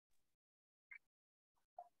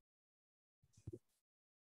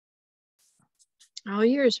All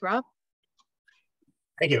yours, Rob.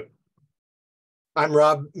 Thank you. I'm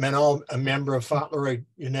Rob Menal, a member of Fauntleroy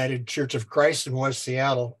United Church of Christ in West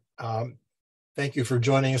Seattle. Thank you for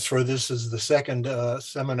joining us for this is the second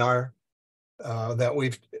seminar that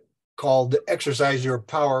we've called Exercise Your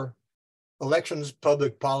Power, Elections,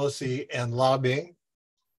 Public Policy, and Lobbying.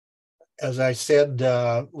 As I said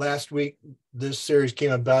last week, this series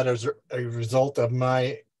came about as a result of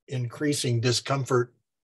my increasing discomfort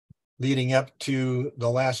leading up to the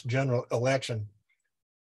last general election.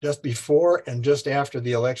 Just before and just after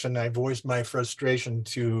the election, I voiced my frustration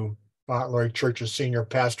to Fauntleroy Church's senior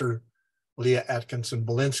pastor, Leah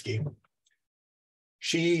Atkinson-Belinsky.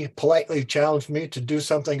 She politely challenged me to do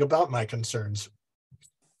something about my concerns.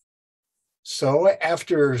 So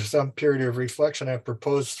after some period of reflection, I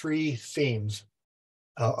proposed three themes: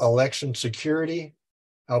 election security,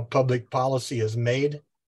 how public policy is made,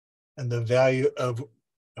 and the value of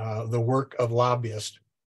the work of lobbyists.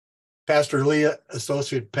 Pastor Leah,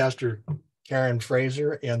 Associate Pastor Karen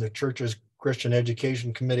Fraser, and the church's Christian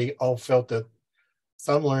Education Committee all felt that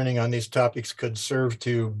some learning on these topics could serve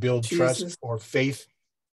to build trust or faith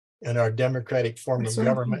in our democratic form of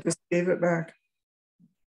government. Just gave it back.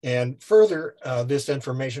 And further, this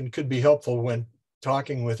information could be helpful when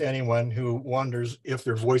talking with anyone who wonders if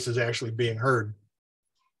their voice is actually being heard.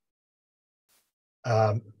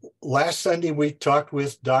 Last Sunday, we talked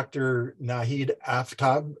with Dr. Nahid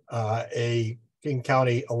Aftab, a King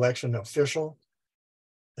County election official,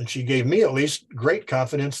 and she gave me at least great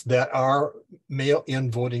confidence that our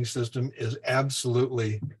mail-in voting system is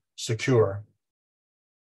absolutely secure.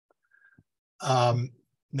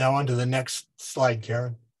 Now on to the next slide,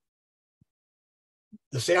 Karen.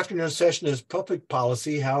 This afternoon's session is Public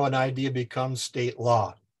Policy, How an Idea Becomes State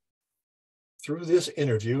Law. Through this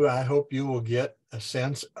interview, I hope you will get a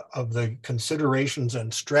sense of the considerations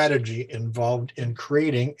and strategy involved in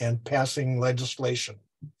creating and passing legislation.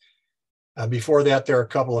 Before that, there are a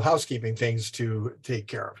couple of housekeeping things to take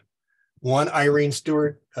care of. One, Irene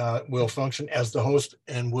Stewart will function as the host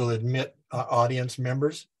and will admit audience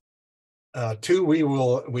members. Two,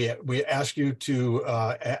 we ask you to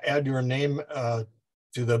add your name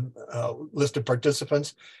to the list of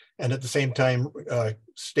participants, and at the same time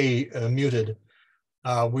stay muted.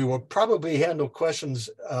 We will probably handle questions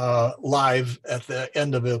live at the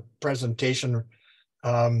end of the presentation.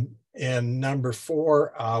 And number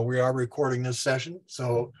four, we are recording this session,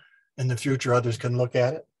 so in the future others can look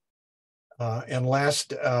at it. And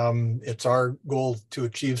last, it's our goal to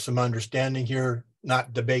achieve some understanding here,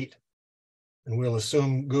 not debate. And we'll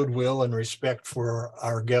assume goodwill and respect for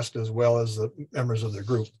our guest as well as the members of the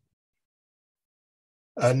group.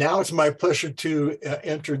 Now it's my pleasure to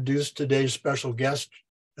introduce today's special guest.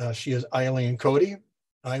 She is Eileen Cody.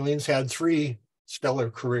 Eileen's had three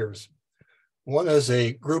stellar careers. One is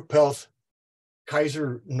a group health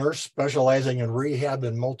Kaiser nurse specializing in rehab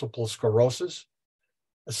and multiple sclerosis.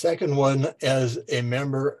 A second one as a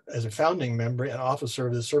founding member and officer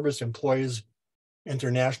of the Service Employees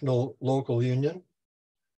International Local Union.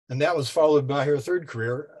 And that was followed by her third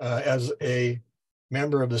career as a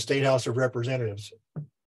member of the State House of Representatives.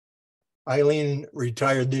 Eileen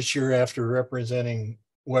retired this year after representing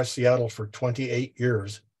West Seattle for 28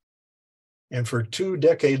 years. And for 2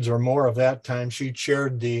 decades or more of that time, she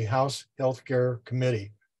chaired the House Healthcare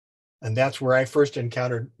Committee. And that's where I first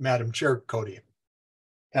encountered Madam Chair Cody,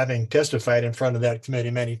 having testified in front of that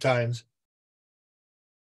committee many times.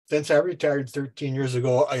 Since I retired 13 years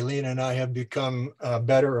ago, Eileen and I have become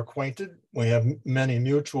better acquainted. We have many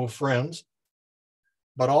mutual friends,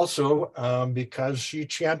 but also because she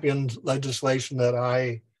championed legislation that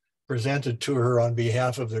I presented to her on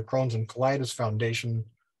behalf of the Crohn's and Colitis Foundation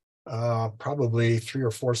probably 3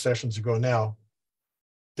 or 4 sessions ago now.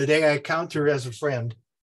 Today I count her as a friend.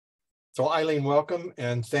 So Eileen, welcome,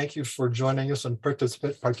 and thank you for joining us and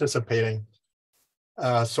participating.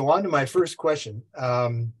 So on to my first question.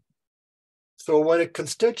 So when a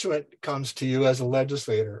constituent comes to you as a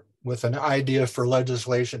legislator with an idea for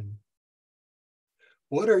legislation,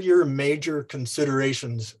 what are your major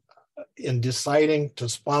considerations in deciding to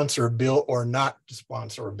sponsor a bill or not to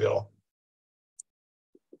sponsor a bill?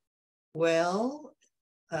 Well,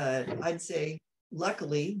 I'd say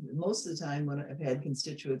luckily, most of the time when I've had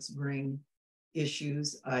constituents bring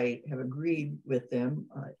issues, I have agreed with them,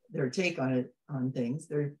 their take on things.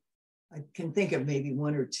 I can think of maybe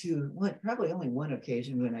one or two, probably only one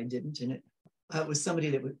occasion when I didn't, and it was somebody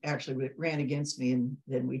that actually ran against me, and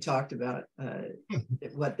then we talked about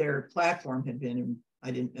what their platform had been, and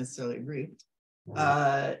I didn't necessarily agree.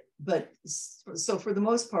 But so for the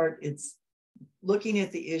most part, it's looking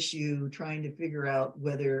at the issue, trying to figure out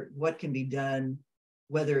what can be done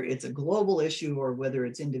whether it's a global issue or whether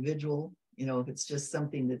it's individual. You know, if it's just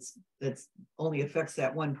something that's only affects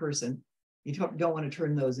that one person, you don't want to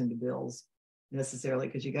turn those into bills necessarily,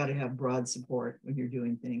 because you got to have broad support when you're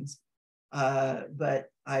doing things. But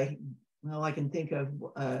I can think of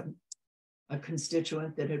a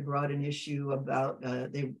constituent that had brought an issue about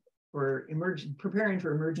they were preparing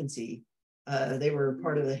for emergency. They were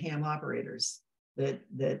part of the ham operators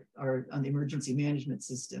that are on the emergency management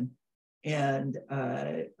system. And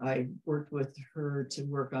I worked with her to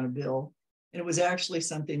work on a bill. And it was actually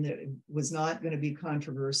something that was not going to be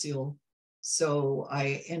controversial. So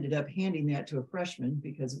I ended up handing that to a freshman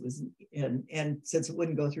because it was, and since it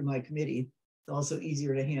wouldn't go through my committee, it's also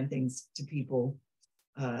easier to hand things to people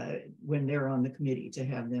when they're on the committee, to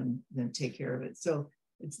have them take care of it. So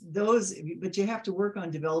it's those, but you have to work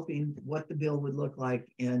on developing what the bill would look like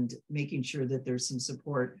and making sure that there's some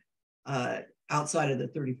support outside of the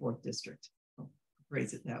 34th district. I'll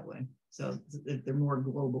phrase it that way. So they're more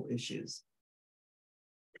global issues.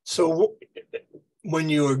 So when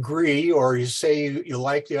you agree, or you say you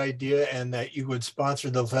like the idea and that you would sponsor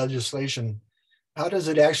the legislation, how does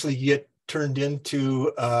it actually get turned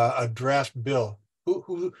into a draft bill?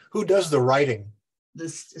 Who does the writing?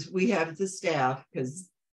 We have the staff, because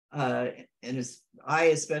I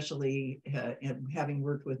especially, having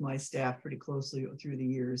worked with my staff pretty closely through the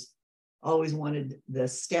years, always wanted the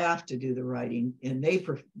staff to do the writing, and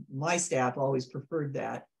my staff always preferred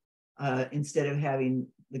that instead of having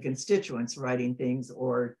the constituents writing things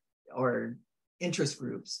or interest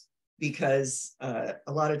groups, because a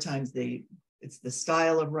lot of times it's the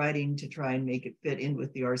style of writing to try and make it fit in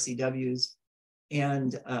with the RCWs,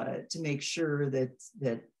 and to make sure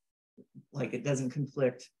that like it doesn't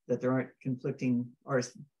conflict, that there aren't conflicting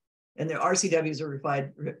and the RCWs are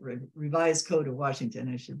revised Code of Washington.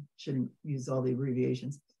 I shouldn't use all the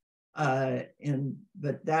abbreviations.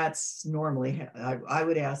 But that's normally, I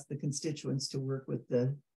would ask the constituents to work with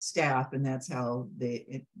the staff, and that's how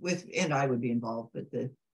and I would be involved,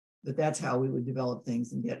 but that's how we would develop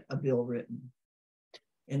things and get a bill written.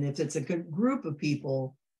 And if it's a group of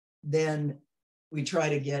people, then we try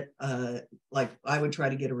to get, like I would try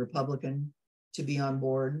to get a Republican to be on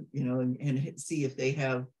board, you know, and see if they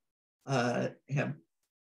have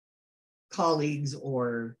colleagues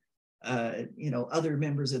or you know, other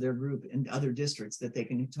members of their group in other districts that they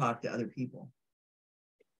can talk to other people.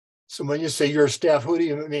 So when you say your staff, who do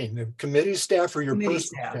you mean? The committee staff or your Committee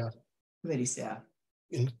personal staff? Committee staff.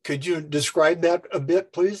 And could you describe that a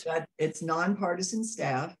bit, please? It's nonpartisan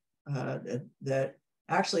staff that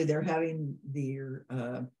actually they're having their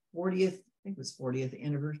 40th, I think it was 40th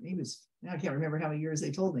anniversary. I can't remember how many years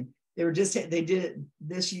they told me. They did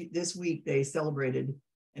this week, they celebrated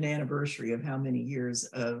an anniversary of how many years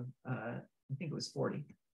of, I think it was 40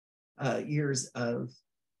 years of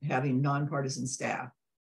having nonpartisan staff.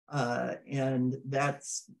 And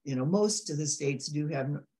that's, you know, most of the states do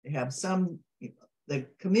have some, the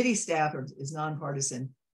committee staff is nonpartisan.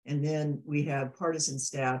 And then we have partisan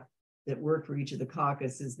staff that work for each of the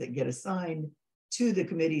caucuses that get assigned to the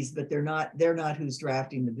committees, but they're not who's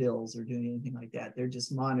drafting the bills or doing anything like that. They're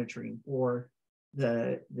just monitoring for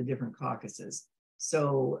the different caucuses.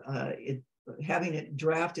 So having it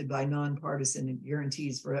drafted by nonpartisan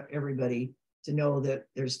guarantees for everybody to know that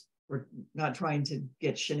we're not trying to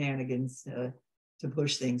get shenanigans to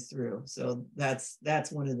push things through. So that's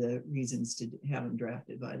one of the reasons to have them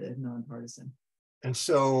drafted by the nonpartisan. And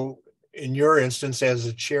so in your instance, as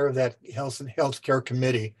the chair of that healthcare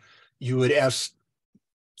committee, you would ask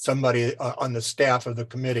somebody on the staff of the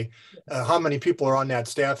committee, how many people are on that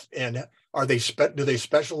staff, and do they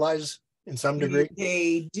specialize in some degree?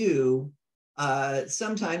 They do.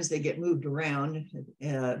 Sometimes they get moved around,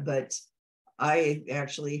 but I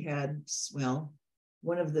actually had, well,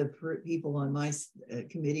 one of the people on my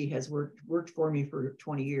committee has worked for me for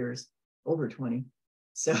 20 years, over 20.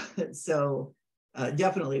 So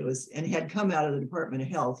definitely it was, and had come out of the Department of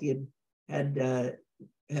Health. He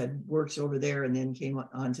had worked over there and then came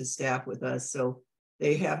on to staff with us. So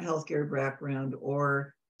they have healthcare background,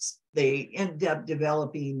 or they end up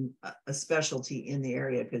developing a specialty in the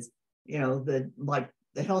area, because, you know, the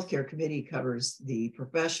healthcare committee covers the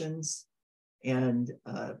professions and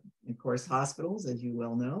of course hospitals, as you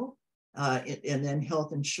well know, and then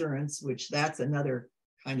health insurance, which that's another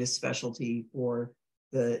kind of specialty for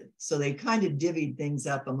so they kind of divvied things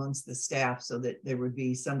up amongst the staff so that there would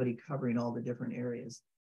be somebody covering all the different areas.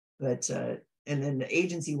 But and then the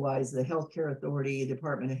agency-wise, the Healthcare Authority,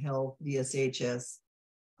 Department of Health, DSHS,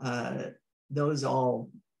 those all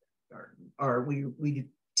are we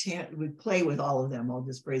play with all of them. I'll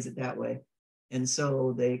just phrase it that way. And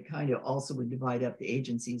so they kind of also would divide up the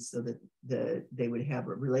agencies so that they would have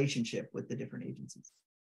a relationship with the different agencies.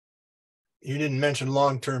 You didn't mention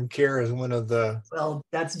long-term care as one of the. Well,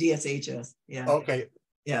 that's DSHS. Yeah. Okay.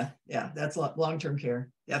 Yeah. That's long-term care.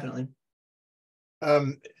 Definitely.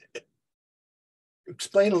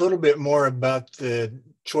 Explain a little bit more about the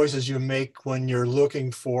choices you make when you're looking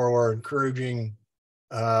for or encouraging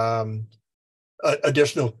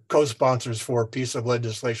additional co-sponsors for a piece of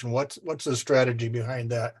legislation. What's the strategy behind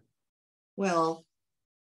that? Well,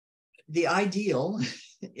 the ideal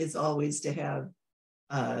is always to have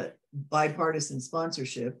bipartisan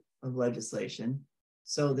sponsorship of legislation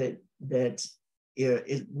so that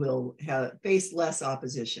it will face less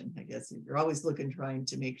opposition. I guess you're always trying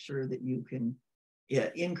to make sure that you can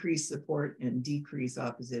increase support and decrease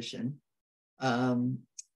opposition.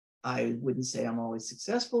 I wouldn't say I'm always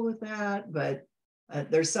successful with that, but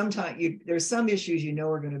there's some issues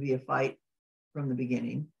are going to be a fight from the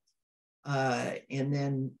beginning,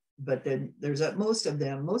 but then there's most of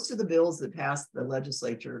the bills that pass the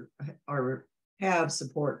legislature have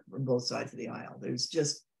support from both sides of the aisle. There's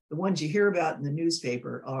just the ones you hear about in the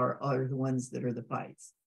newspaper are the ones that are the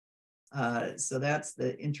fights. So that's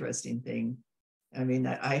the interesting thing. I mean,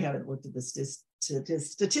 I haven't looked at the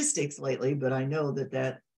statistics lately, but I know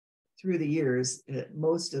that through the years,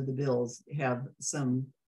 most of the bills have some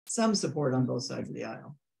support on both sides of the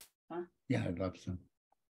aisle. Yeah, I'd love so.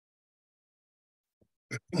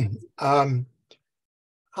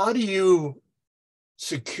 How do you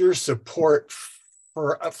secure support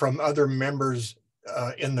from other members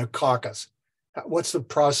in the caucus? What's the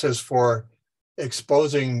process for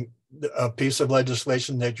exposing a piece of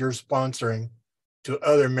legislation that you're sponsoring to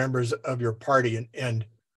other members of your party, and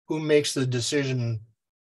who makes the decision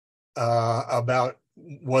about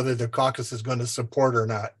whether the caucus is going to support or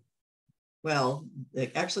not? Well,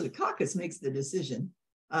 actually, the caucus makes the decision,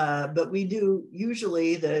 but we do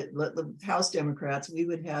usually the House Democrats. We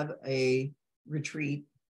would have a retreat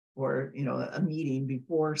or a meeting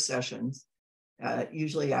before sessions,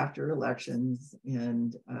 usually after elections,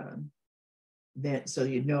 and then so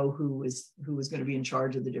you'd know who was going to be in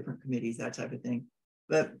charge of the different committees, that type of thing.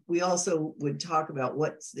 But we also would talk about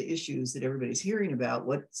what's the issues that everybody's hearing about,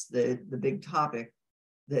 what's the big topic,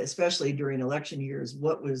 that especially during election years,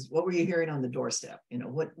 what were you hearing on the doorstep?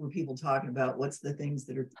 What were people talking about? What's the things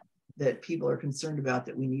that people are concerned about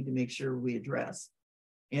that we need to make sure we address?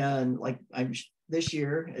 And this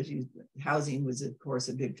year, housing was of course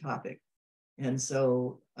a big topic. And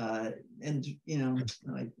so,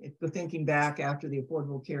 thinking back after the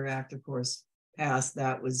Affordable Care Act, of course, passed,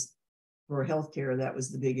 that was for healthcare. That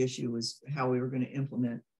was the big issue, was how we were going to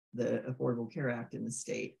implement the Affordable Care Act in the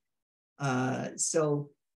state.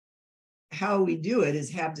 So how we do it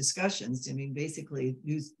is have discussions. I mean, basically,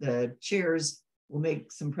 the chairs will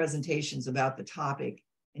make some presentations about the topic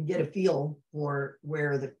and get a feel for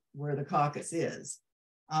where the caucus is.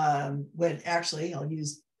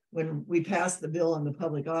 When we passed the bill on the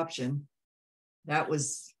public option, that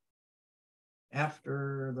was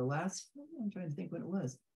after the last, I'm trying to think when it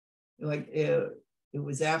was. It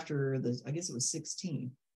was after I guess it was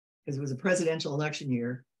 16, because it was a presidential election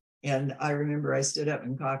year. And I remember I stood up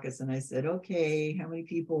in caucus and I said, okay, how many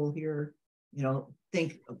people here,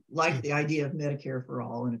 like the idea of Medicare for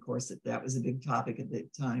all? And of course, that was a big topic at the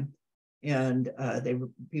time. And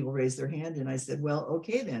people raised their hand, and I said, well,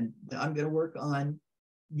 okay, then I'm going to work on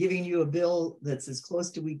giving you a bill that's as close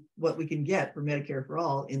to what we can get for Medicare for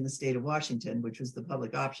all in the state of Washington, which was the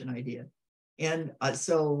public option idea. And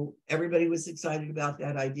so everybody was excited about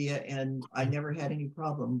that idea, and I never had any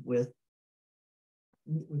problem with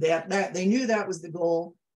that. They knew that was the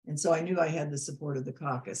goal, and so I knew I had the support of the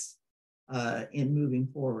caucus in moving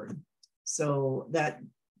forward. So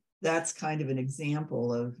that's kind of an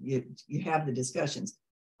example of you have the discussions.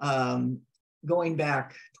 Going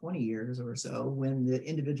back 20 years or so, when the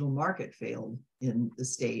individual market failed in the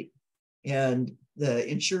state and the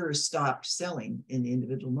insurers stopped selling in the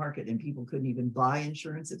individual market and people couldn't even buy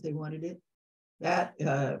insurance if they wanted it, that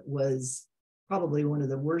was probably one of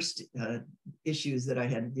the worst issues that I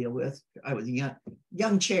had to deal with. I was a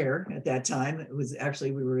young chair at that time. It was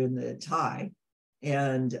actually, we were in the tie,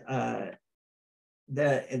 and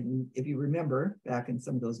if you remember back in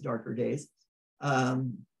some of those darker days,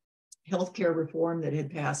 healthcare reform that had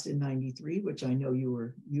passed in '93, which I know you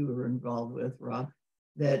were involved with, Rob,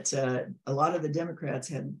 that a lot of the Democrats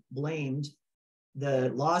had blamed the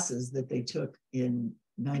losses that they took in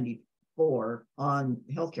 '94 on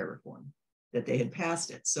healthcare reform, that they had passed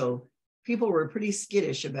it. So people were pretty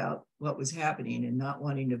skittish about what was happening and not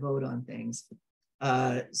wanting to vote on things.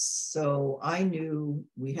 So I knew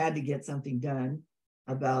we had to get something done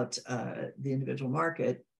about the individual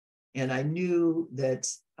market. And I knew that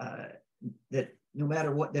that no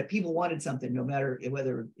matter what, that people wanted something, no matter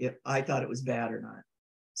whether if I thought it was bad or not.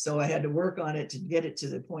 So I had to work on it to get it to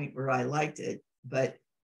the point where I liked it, but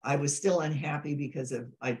I was still unhappy because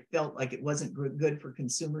I felt like it wasn't good for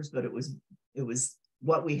consumers, but it was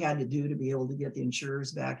what we had to do to be able to get the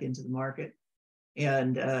insurers back into the market.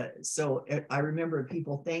 And so I remember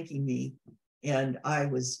people thanking me, and I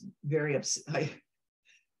was very upset. I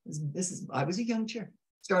was a young chair,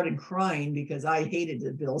 started crying because I hated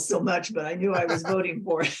the bill so much, but I knew I was voting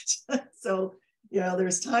for it. So,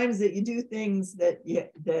 there's times that you do things that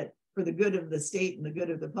for the good of the state and the good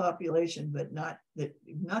of the population, but not the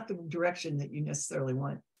direction that you necessarily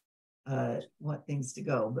want things to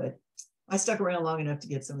go. But I stuck around long enough to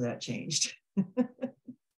get some of that changed.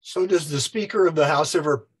 So does the Speaker of the House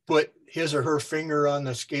ever put his or her finger on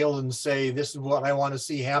the scale and say, this is what I want to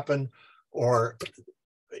see happen, or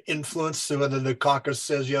influence whether the caucus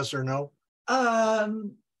says yes or no?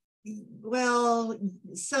 Well,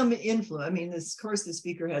 some influence. I mean, of course, the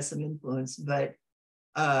Speaker has some influence, but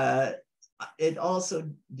it also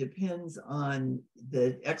depends on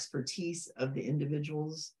the expertise of the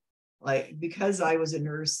individuals. Like, because I was a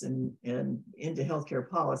nurse and into healthcare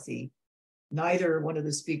policy, neither one of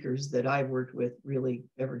the speakers that I've worked with really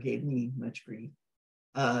ever gave me much grief.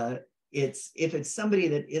 If it's somebody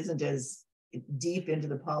that isn't as deep into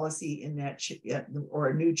the policy in that, or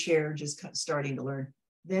a new chair just starting to learn,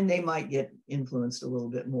 then they might get influenced a little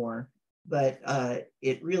bit more. But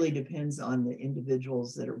it really depends on the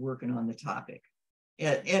individuals that are working on the topic.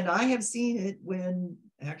 And I have seen it when,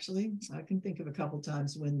 actually, I can think of a couple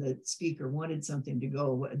times when the speaker wanted something to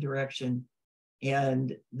go a direction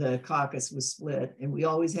and the caucus was split. And we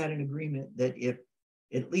always had an agreement that if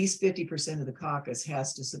at least 50% of the caucus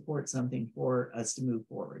has to support something for us to move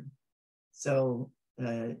forward. So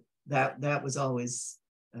that was always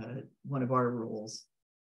one of our rules.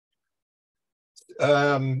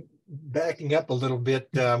 Backing up a little bit,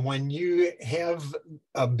 when you have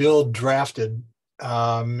a bill drafted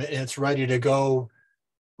and it's ready to go,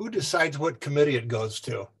 who decides what committee it goes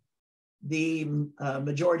to? The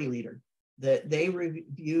majority leader. That they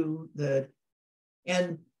review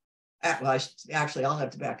actually, I'll have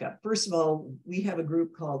to back up. First of all, we have a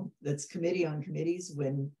group that's Committee on Committees.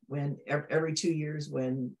 When every 2 years,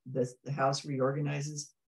 when the House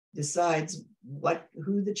reorganizes, decides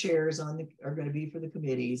who the chairs are going to be for the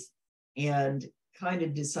committees, and kind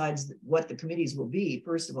of decides what the committees will be,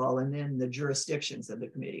 first of all, and then the jurisdictions of the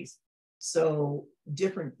committees. So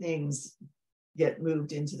different things get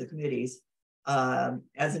moved into the committees.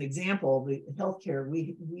 As an example, the healthcare,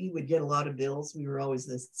 we would get a lot of bills. We were always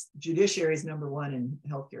the judiciary is number one and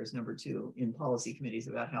healthcare is number two in policy committees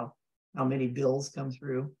about how many bills come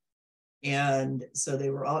through. And so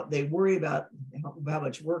they worry about how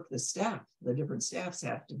much work the different staffs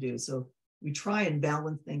have to do. So we try and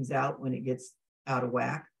balance things out when it gets out of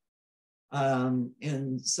whack.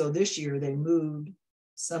 And so this year they moved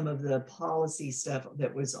some of the policy stuff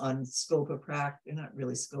that was on scope of practice, not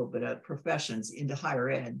really scope, but professions into higher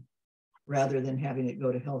ed, rather than having it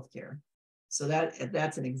go to healthcare. So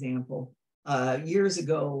that's an example. Years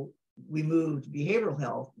ago, we moved behavioral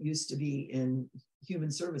health, used to be in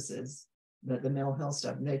human services, the mental health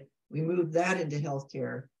stuff. And we moved that into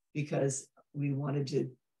healthcare because we wanted to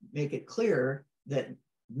make it clear that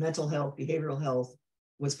mental health, behavioral health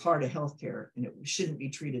was part of healthcare and it shouldn't be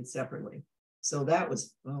treated separately. So that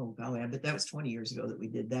was, oh golly, I bet that was 20 years ago that we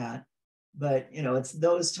did that. But it's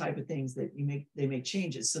those type of things that they make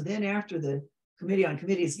changes. So then after the Committee on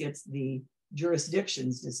Committees gets the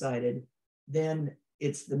jurisdictions decided, then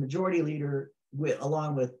it's the majority leader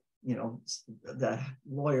along with the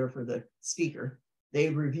lawyer for the speaker. They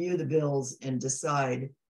review the bills and decide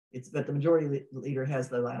but the majority leader has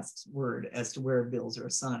the last word as to where bills are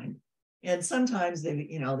assigned. And sometimes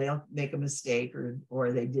they'll make a mistake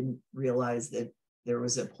or they didn't realize that there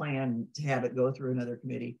was a plan to have it go through another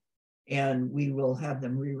committee, and we will have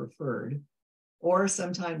them re-referred. Or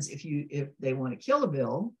sometimes if they want to kill a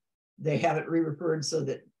bill, they have it re-referred so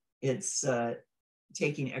that it's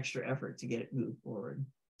taking extra effort to get it moved forward.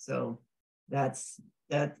 So that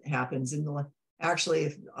happens actually,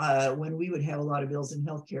 if when we would have a lot of bills in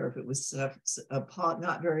healthcare, if it was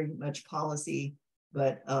not very much policy,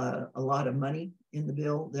 but a lot of money in the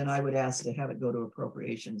bill, then I would ask to have it go to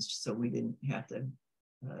appropriations so we didn't have to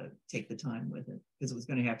take the time with it because it was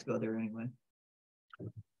going to have to go there anyway.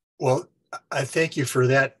 Well, I thank you for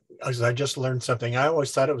that. I just learned something. I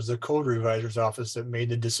always thought it was the code revisor's office that made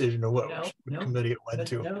the decision of what committee it went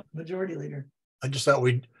to. No, majority leader. I just thought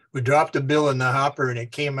we dropped a bill in the hopper and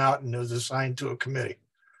it came out and it was assigned to a committee.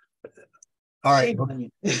 All right. Shame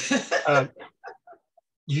on you.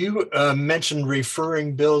 You mentioned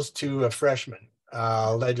referring bills to a freshman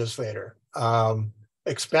legislator.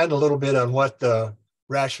 Expand a little bit on what the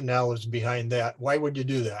rationale is behind that. Why would you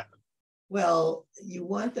do that? Well, you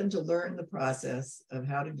want them to learn the process of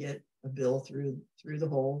how to get a bill through the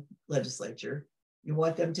whole legislature. You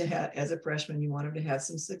want them to have, as a freshman, you want them to have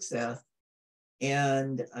some success.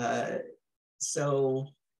 And so,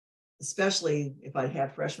 especially if I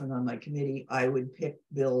had freshmen on my committee, I would pick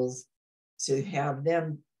bills to have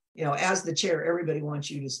them, you know, as the chair, everybody wants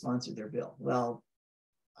you to sponsor their bill. Well,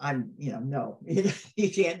 I'm, you know, no, you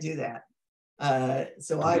can't do that.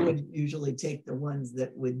 So I would usually take the ones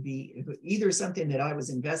that would be either something that I was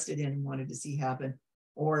invested in and wanted to see happen,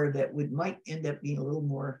 or that might end up being a little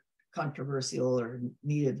more controversial or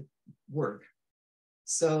needed work.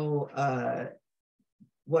 So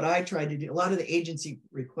what I tried to do, a lot of the agency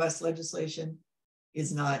request legislation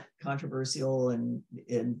is not controversial and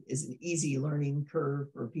is an easy learning curve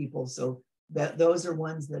for people. So those are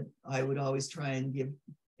ones that I would always try and give.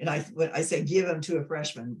 And when I say give them to a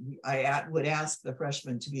freshman, I would ask the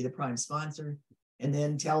freshman to be the prime sponsor and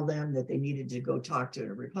then tell them that they needed to go talk to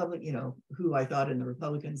a Republican, you know, who I thought in the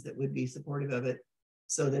Republicans that would be supportive of it,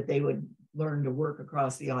 so that they would learn to work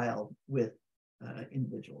across the aisle with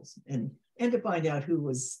individuals and to find out who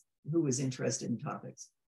was interested in topics.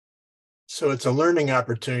 So it's a learning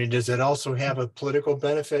opportunity. Does it also have a political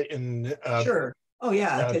benefit in Sure. Oh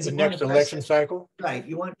yeah, because the next election cycle? Right.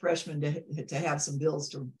 You want freshmen to have some bills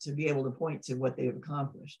to be able to point to what they've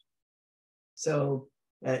accomplished. So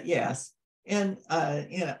yes. And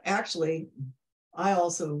you know, actually, I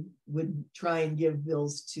also would try and give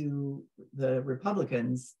bills to the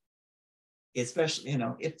Republicans, especially, you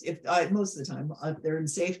know, if most of the time, if they're in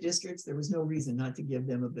safe districts, there was no reason not to give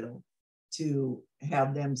them a bill to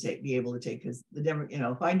have them be able to take, because you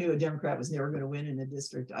know, if I knew a Democrat was never going to win in a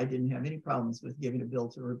district, I didn't have any problems with giving a bill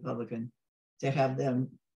to a Republican to have them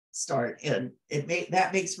start. And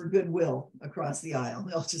that makes for goodwill across the aisle.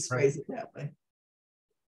 I'll just phrase it that way.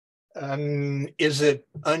 Is it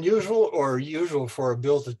unusual or usual for a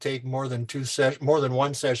bill to take more than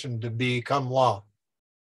one session to become law?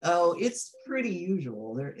 Oh, it's pretty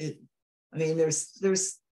usual. I mean, there's,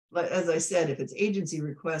 as I said, if it's agency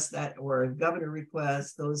requests that or a governor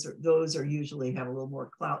request, those are usually have a little more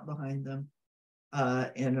clout behind them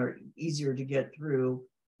and are easier to get through.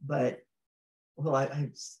 But well, I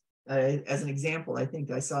as an example, I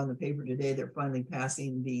think I saw in the paper today they're finally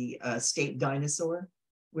passing the state dinosaur,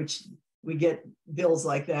 which we get bills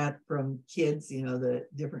like that from kids. You know, the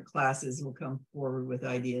different classes will come forward with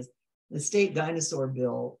ideas. The state dinosaur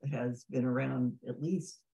bill has been around at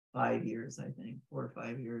least 5 years, I think, 4 or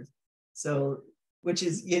 5 years. So, which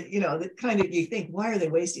is, you know, that kind of, you think, why are they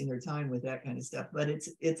wasting their time with that kind of stuff? But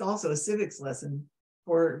it's also a civics lesson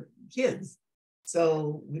for kids.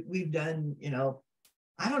 So we've done, you know,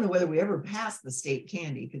 I don't know whether we ever passed the state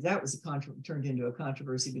candy, because that was turned into a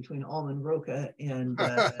controversy between Almond Roca and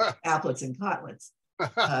Applets and Cotlets.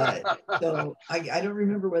 So I don't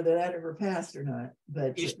remember whether that ever passed or not.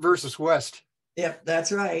 But East versus West. Yep,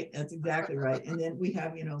 that's right. That's exactly right. And then we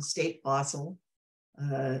have, you know, state fossil.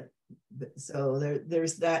 So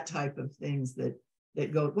there's that type of things that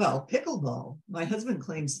go, well, pickleball. My husband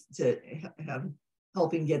claims to have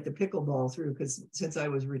helping get the pickleball through, because since I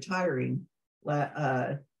was retiring,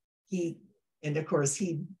 and of course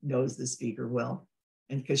he knows the speaker well,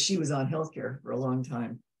 and because she was on healthcare for a long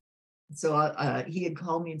time. So he had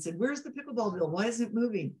called me and said, where's the pickleball bill? Why isn't it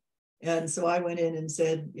moving? And so I went in and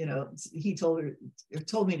said, you know, he told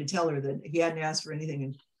me to tell her that he hadn't asked for anything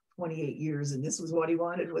in 28 years, and this was what he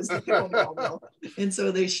wanted, was the pickleball bill. And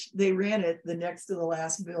so they ran it the next to the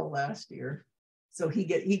last bill last year. So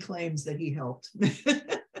he claims that he helped.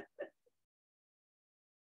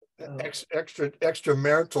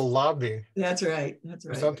 Extramarital lobbying. That's right. That's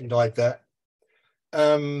right. Something like that.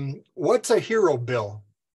 What's a hero bill?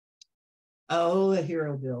 Oh, a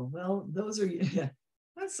hero bill. Well, those are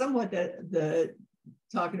that's somewhat the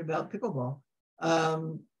talking about pickleball.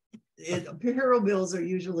 Hero bills are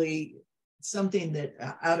usually something that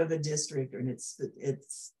out of a district, and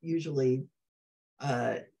it's usually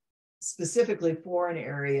specifically for an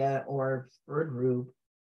area or for a group,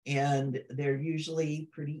 and they're usually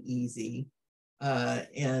pretty easy,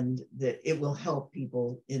 and that it will help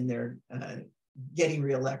people in their getting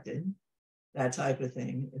reelected. That type of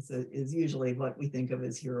thing is usually what we think of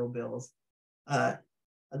as hero bills.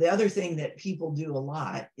 The other thing that people do a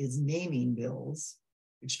lot is naming bills,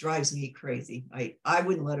 which drives me crazy. I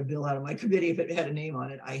wouldn't let a bill out of my committee if it had a name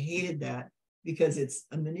on it. I hated that. because it's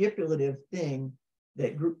a manipulative thing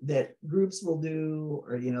that groups will do,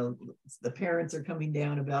 or the parents are coming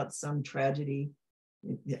down about some tragedy.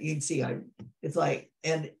 You can see it's like,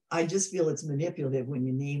 and I just feel it's manipulative when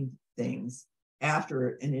you name things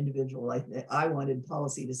after an individual. I wanted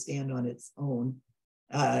policy to stand on its own.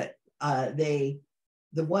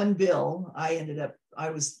 The one bill I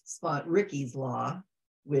was Ricky's Law,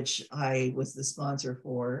 which I was the sponsor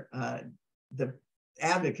for. The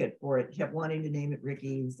advocate for it kept wanting to name it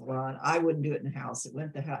Ricky's Law, and I wouldn't do it in the House. It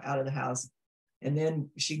went out of the House, and then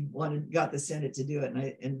she got the Senate to do it,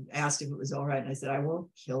 and asked if it was all right. And I said, I won't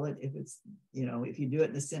kill it if it's, if you do it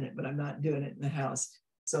in the Senate, but I'm not doing it in the House.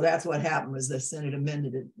 So that's what happened, was the Senate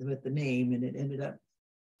amended it with the name, and it ended up.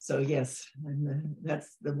 So yes,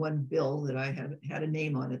 that's the one bill that I had a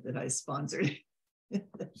name on it that I sponsored.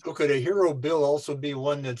 So could a hero bill also be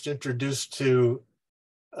one that's introduced to,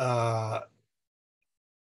 I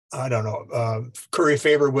don't know, curry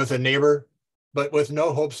favor with a neighbor, but with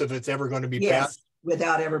no hopes of it's ever going to be passed?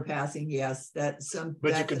 Without ever passing, yes. But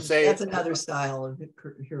you could say that's another style of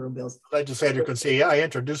hero bills. Legislator could say, yeah, I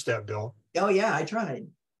introduced that bill. Oh yeah, I tried.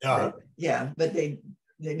 But they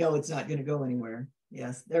know it's not going to go anywhere.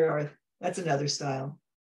 Yes, that's another style.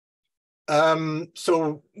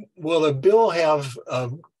 So will a bill have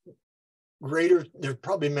there's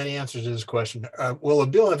probably many answers to this question. Will a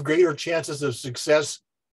bill have greater chances of success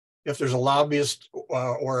if there's a lobbyist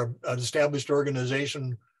or an established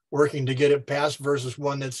organization working to get it passed versus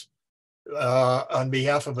one that's on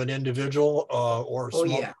behalf of an individual or a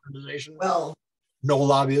small organization? Well, no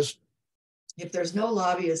lobbyist. If there's no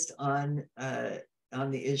lobbyist on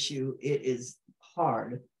the issue, it is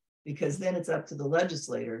hard, because then it's up to the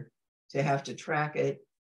legislator to have to track it,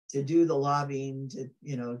 to do the lobbying, to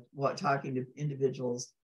talking to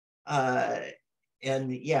individuals, and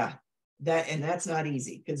that's not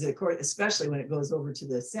easy, because of course, especially when it goes over to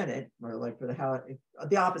the Senate, or like for the House,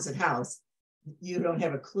 the opposite house, you don't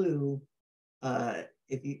have a clue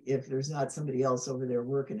if there's not somebody else over there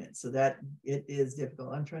working it. So that it is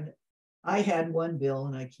difficult. I had one bill,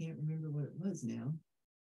 and I can't remember what it was now.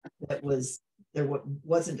 There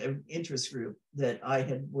wasn't an interest group that I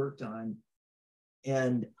had worked on,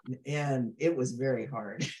 and it was very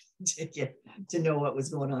hard to know what was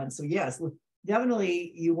going on. So yes,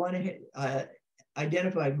 definitely you want to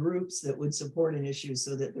identify groups that would support an issue,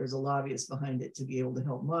 so that there's a lobbyist behind it to be able to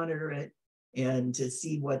help monitor it and to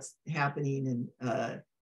see what's happening. And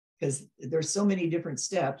because there's so many different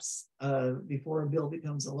steps before a bill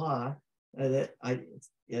becomes a law, that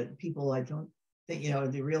people, I don't think,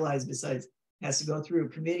 they realize, besides has to go through a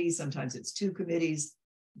committee. Sometimes it's 2 committees.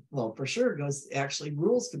 Well, for sure, it goes actually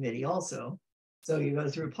rules committee also. So you go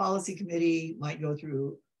through a policy committee, might go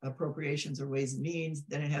through appropriations or ways and means.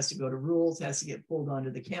 Then it has to go to rules, has to get pulled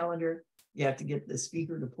onto the calendar. You have to get the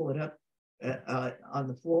speaker to pull it up on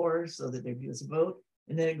the floor so that there is a vote.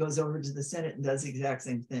 And then it goes over to the Senate and does the exact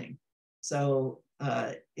same thing. So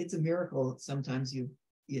it's a miracle. Sometimes you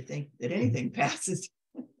think that anything passes.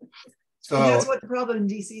 So and that's what the problem in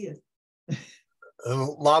DC is.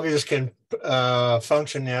 Lobbyists can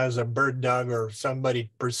function as a bird dog, or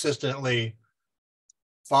somebody persistently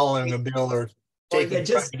following a bill, or trying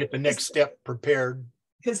to get the next step prepared.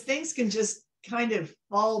 Because things can just kind of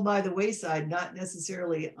fall by the wayside, not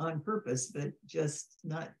necessarily on purpose, but just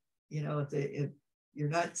not, if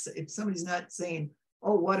somebody's not saying,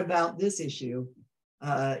 oh, what about this issue?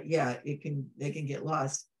 They can get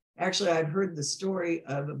lost. Actually, I've heard the story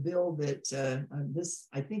of a bill that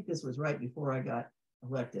I think this was right before I got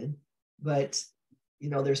elected, but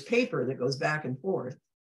there's paper that goes back and forth,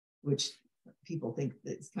 which people think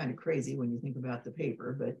it's kind of crazy when you think about the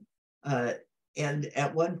paper. But and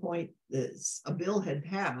at one point, a bill had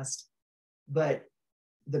passed, but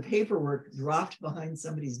the paperwork dropped behind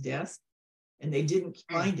somebody's desk, and they didn't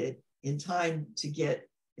find it in time to get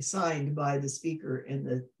signed by the speaker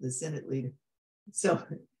and the Senate leader. So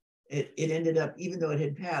it ended up, even though it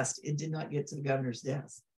had passed, it did not get to the governor's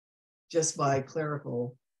desk, just by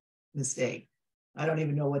clerical mistake. I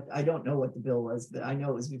don't know what the bill was, but I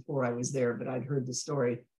know it was before I was there, but I'd heard the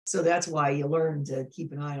story. So that's why you learn to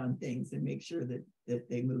keep an eye on things and make sure that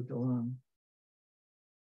they moved along.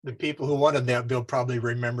 The people who wanted that bill probably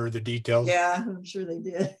remember the details. Yeah, I'm sure they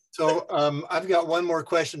did. So I've got one more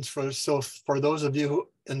question for those of you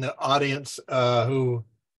in the audience who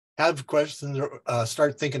have questions, or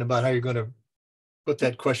start thinking about how you're going to put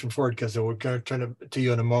that question forward, because we're going to turn it to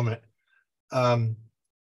you in a moment.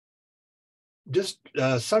 Just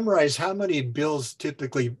summarize how many bills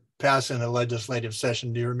typically pass in a legislative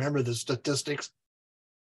session. Do you remember the statistics?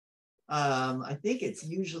 I think it's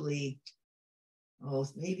usually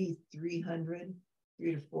maybe 300,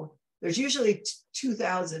 3 to 4. There's usually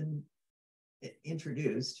 2,000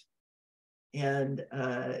 introduced, and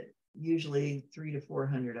usually 300 to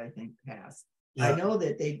 400, I think, pass. Yeah. I know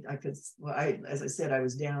that as I said,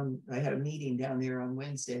 I had a meeting down there on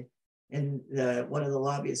Wednesday, and one of the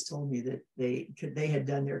lobbyists told me that they had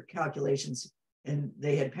done their calculations and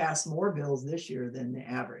they had passed more bills this year than the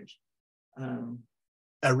average.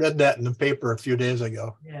 I read that in the paper a few days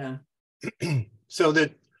ago. Yeah. So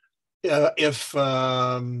that if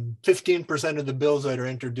 15% of the bills that are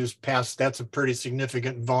introduced pass, that's a pretty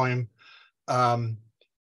significant volume.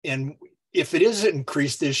 And if it is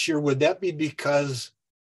increased this year, would that be because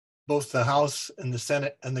both the House and the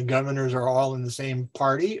Senate and the governors are all in the same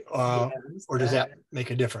party, or does that make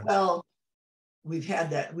a difference? Well, we've had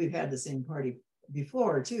the same party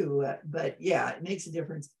before too, but yeah, it makes a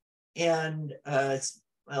difference. And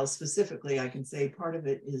well, specifically, I can say part of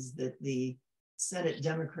it is that the Senate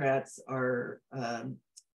Democrats are a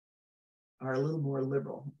little more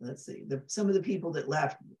liberal. Let's see, some of the people that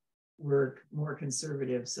left were more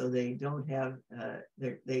conservative, so they don't have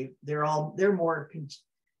they're more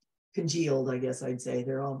congealed, I guess I'd say.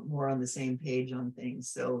 They're all more on the same page on things.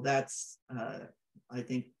 So that's I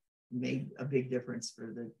think made a big difference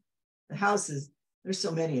for the houses. There's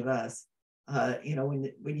so many of us. You know,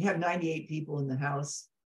 when you have 98 people in the House,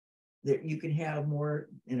 that you can have more,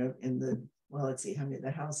 you know, in the, well, let's see how many,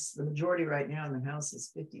 the majority right now in the House is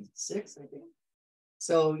 56, I think.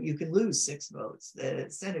 So you can lose 6 votes. The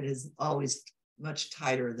Senate is always much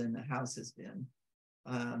tighter than the House has been.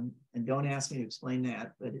 And don't ask me to explain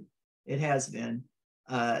that, but it has been.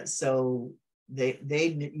 So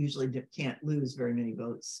they usually can't lose very many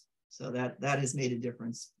votes. So that has made a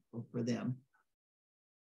difference for them.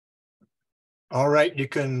 All right, you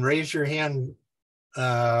can raise your hand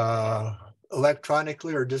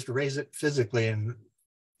electronically or just raise it physically, and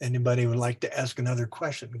anybody would like to ask another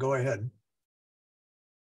question, go ahead.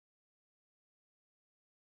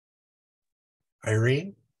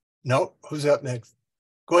 Irene? No, who's up next?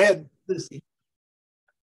 Go ahead. Lucy.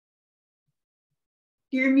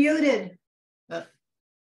 You're muted.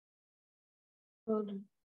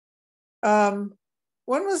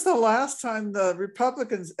 When was the last time the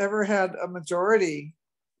Republicans ever had a majority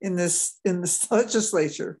in this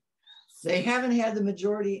legislature? They haven't had the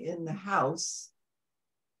majority in the House.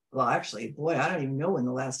 Well, actually, boy, I don't even know when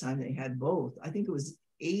the last time they had both. I think it was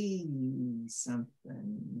 80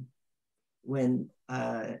 something when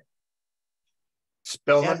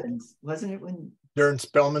Spellman, Evans, wasn't it when during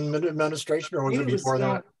Spellman administration, or was it before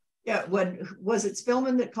that? Yeah, when was it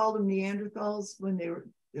Spellman that called them Neanderthals when they were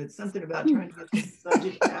something about trying to get the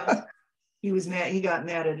budget passed? He was mad. He got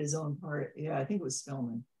mad at his own part. Yeah, I think it was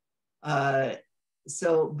Spellman.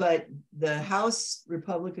 So, but the House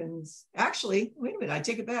Republicans actually, wait a minute, I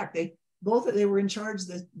take it back. They were in charge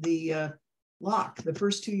of the Locke, the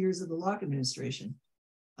first 2 years of the Locke administration.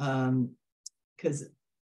 Because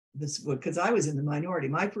I was in the minority.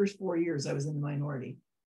 My first 4 years, I was in the minority.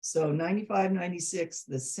 So 95, 96,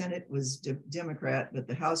 the Senate was Democrat, but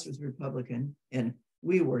the House was Republican. And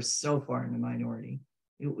we were so far in the minority.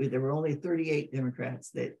 There were only 38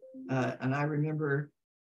 Democrats that, and I remember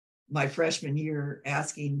my freshman year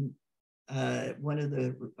asking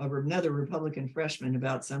another Republican freshman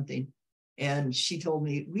about something. And she told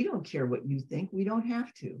me, we don't care what you think, we don't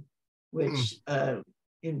have to, which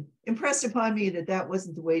impressed upon me that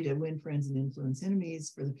wasn't the way to win friends and influence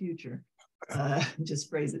enemies for the future. Just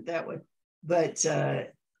phrase it that way. But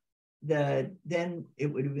then it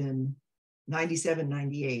would have been 97,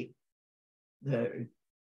 98.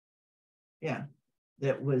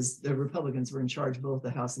 That was the Republicans were in charge of both the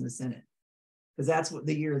House and the Senate, because that's what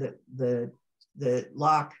the year that the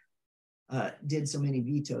Locke did so many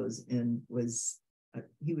vetoes and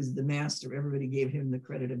he was the master. Everybody gave him the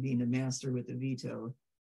credit of being a master with the veto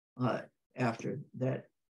after that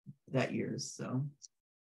year. So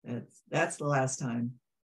that's the last time.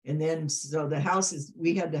 And then so the House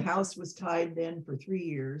the House was tied then for 3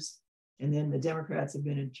 years, and then the Democrats have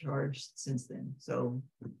been in charge since then. So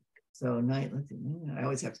let's see, I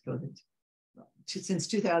always have to go since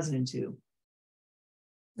 2002.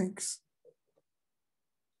 Thanks.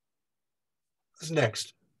 Who's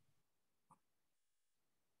next?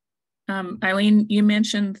 Eileen, you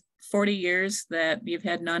mentioned 40 years that you've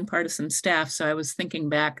had nonpartisan staff. So I was thinking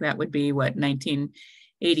back, that would be what,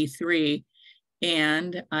 1983.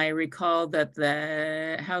 And I recall that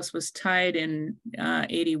the House was tied in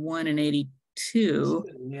 81 and 82.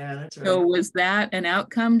 Yeah, that's right. So was that an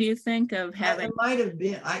outcome, do you think, of having? It might have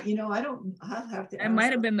been. I'll have to. It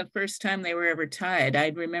might have been the first time they were ever tied. I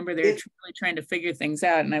remember they were really trying to figure things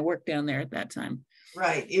out, and I worked down there at that time.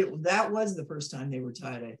 Right. That was the first time they were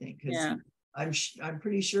tied, I think, because Yeah. I'm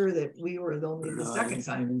pretty sure that we were only the second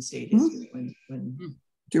time in state Hmm. history when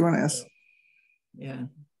Do you want to ask? yeah.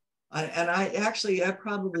 I actually, that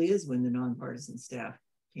probably is when the nonpartisan staff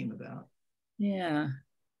came about. Yeah.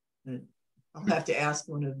 I'll have to ask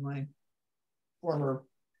one of my former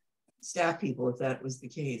staff people if that was the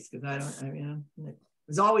case, because it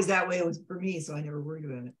was always that way. It was for me, so I never worried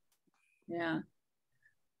about it. Yeah.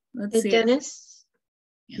 Let's Hey, see. Dennis.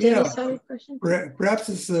 Yeah. Dennis had a question. Perhaps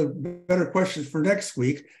it's a better question for next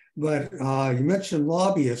week, but you mentioned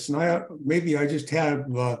lobbyists, and maybe I just have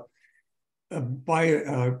a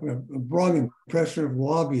wrong impression of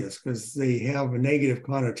lobbyists because they have a negative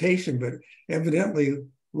connotation, but evidently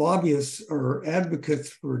lobbyists are advocates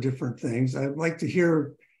for different things. I'd like to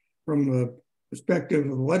hear from the perspective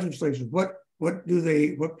of the legislators, what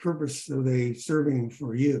purpose are they serving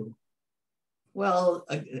for you? Well,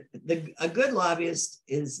 a good lobbyist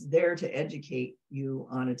is there to educate you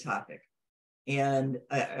on a topic. And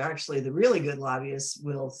actually, the really good lobbyists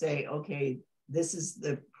will say, okay, this is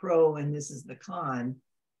the pro and this is the con.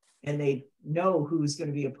 And they know who's going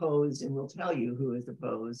to be opposed and will tell you who is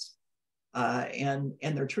opposed. And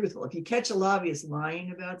they're truthful. If you catch a lobbyist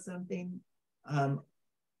lying about something,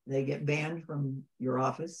 they get banned from your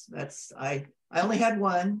office. I only had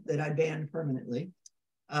one that I banned permanently.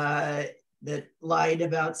 That lied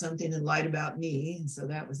about something and lied about me. And so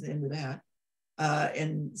that was the end of that.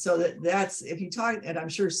 And so that's, if you talk, and I'm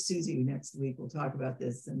sure Susie next week will talk about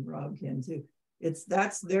this and Rob can too.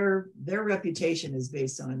 That's their reputation is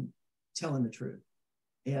based on telling the truth.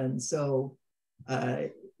 And so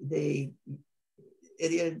it's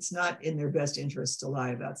not in their best interest to lie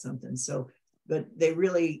about something. So, but they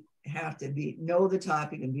really have to know the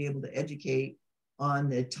topic and be able to educate on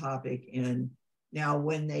the topic. And now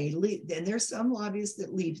when they leave, and there's some lobbyists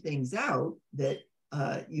that leave things out that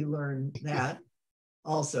you learn that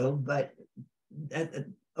also, but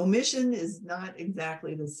omission is not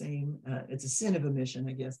exactly the same. It's a sin of omission,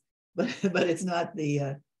 I guess, but it's not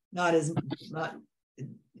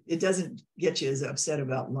it doesn't get you as upset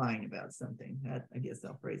about lying about something. I guess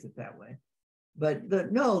I'll phrase it that way. But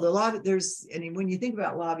when you think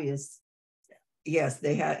about lobbyists, yes,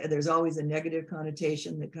 there's always a negative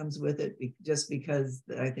connotation that comes with it, just because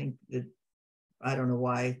I think that, I don't know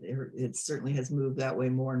why, it certainly has moved that way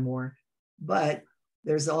more and more. But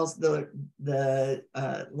there's also the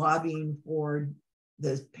lobbying for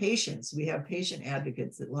the patients. We have patient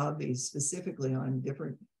advocates that lobby specifically on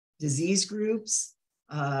different disease groups.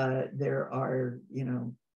 There are,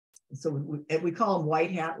 so we call them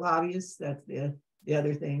white hat lobbyists. That's the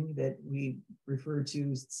other thing that we refer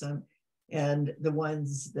to some. And the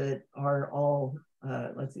ones that are all,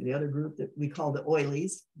 let's see, the other group that we call the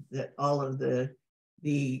oilies, that all of the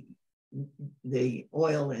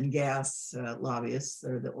oil and gas lobbyists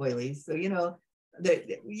are the oilies. So, that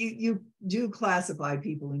you do classify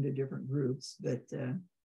people into different groups, but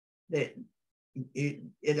they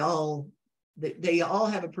all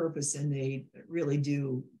have a purpose, and they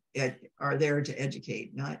really are there to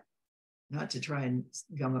educate, not to try and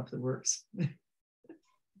gum up the works.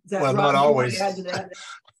 Well, not always.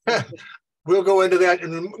 We'll go into that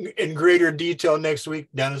in greater detail next week,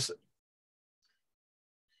 Dennis.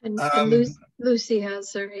 And Lucy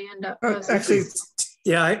has her hand up. Actually,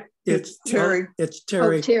 yeah, it's Terry. It's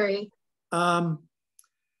Terry. Oh, Terry.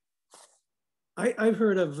 I've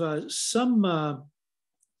heard of some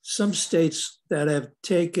states that have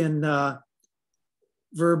taken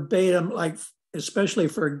verbatim, like especially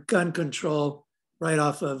for gun control, right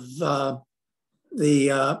off of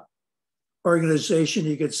the organization.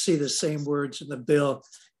 You could see the same words in the bill.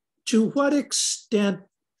 To what extent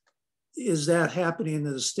is that happening in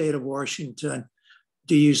the state of Washington?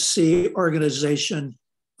 Do you see organization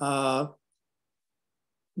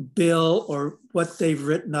bill or what they've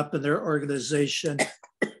written up in their organization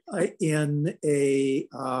in the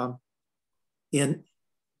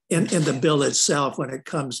bill itself when it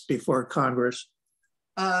comes before Congress?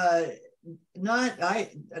 That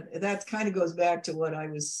kind of goes back to what I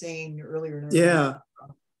was saying earlier. Yeah.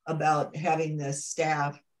 About having the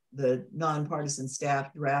staff, the nonpartisan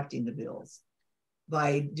staff drafting the bills.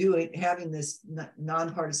 By having this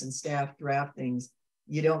nonpartisan staff draft things,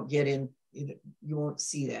 you won't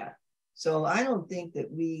see that. So I don't think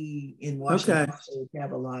that we in Washington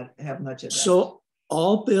have much of that. So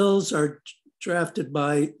all bills are drafted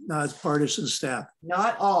by nonpartisan staff?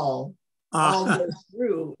 Not all. All goes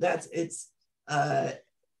through.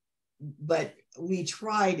 But we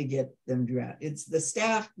try to get them drafted. The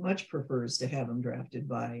staff much prefers to have them drafted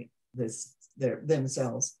by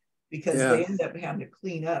themselves, because they end up having to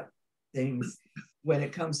clean up things when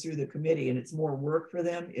it comes through the committee, and it's more work for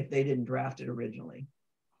them if they didn't draft it originally.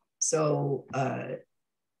 So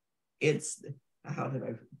it's, how did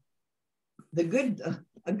I, the good,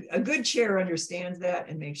 a good chair understands that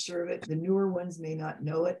and makes sure of it. The newer ones may not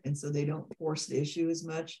know it, and so they don't force the issue as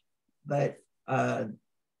much. But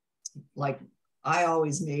like I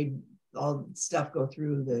always made all stuff go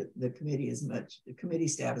through the committee the committee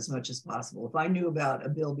staff as much as possible. If I knew about a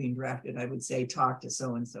bill being drafted, I would say, talk to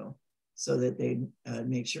so-and-so so that they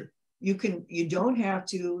make sure. You don't have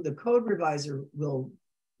to, the code reviser will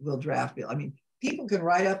draft bill. I mean, people can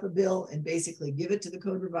write up a bill and basically give it to the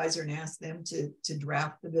code reviser and ask them to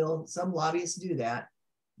draft the bill. Some lobbyists do that,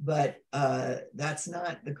 but that's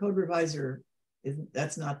not, the code reviser,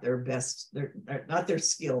 that's not their best, they're not their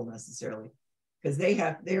skill necessarily, because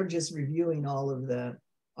they're just reviewing all of the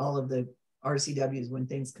RCWs when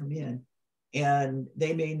things come in, and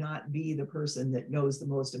they may not be the person that knows the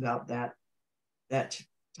most about that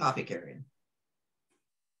topic area.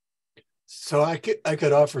 So I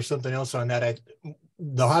could offer something else on that.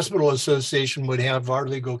 The Hospital Association would have our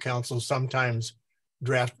legal counsel sometimes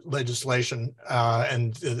draft legislation,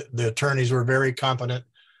 and the attorneys were very competent.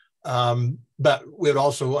 But we'd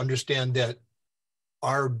also understand that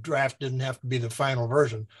our draft didn't have to be the final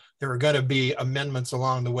version. There were going to be amendments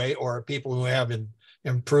along the way, or people who have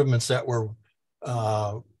improvements that were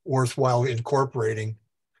worthwhile incorporating.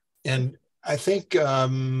 And I think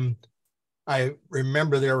I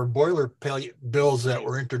remember there were boilerplate bills that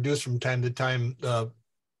were introduced from time to time. The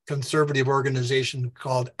conservative organization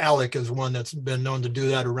called ALEC is one that's been known to do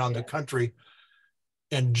that around the country.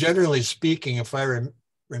 And generally speaking, if I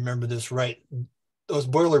remember this right, those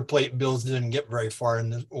boilerplate bills didn't get very far in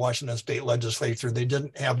the Washington State Legislature. They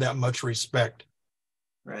didn't have that much respect.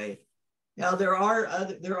 Right. Now there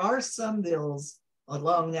are some bills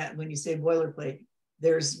along that, when you say boilerplate,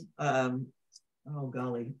 there's oh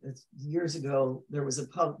golly, years ago there was a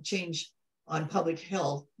change on public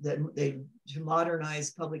health that to modernize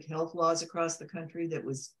public health laws across the country that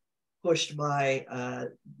was pushed by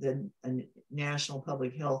the national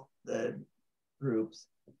public health groups,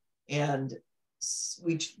 and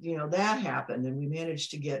that happened, and we managed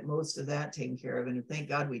to get most of that taken care of, and thank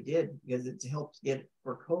God we did, because it helped get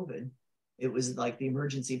for COVID. It was like the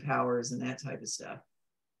emergency powers and that type of stuff.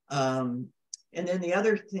 And then the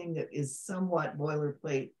other thing that is somewhat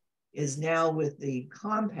boilerplate is now with the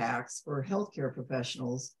compacts for healthcare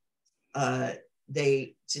professionals, to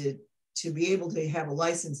be able to have a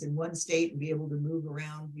license in one state and be able to move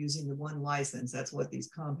around using the one license. That's what these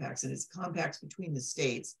compacts, and it's compacts between the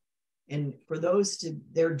states. And for those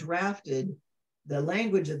they're drafted, the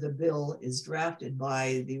language of the bill is drafted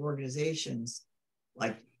by the organizations,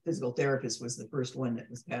 like physical therapist was the first one that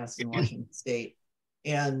was passed in Washington State.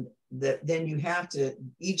 And then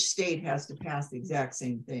each state has to pass the exact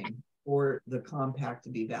same thing for the compact to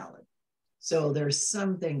be valid. So there's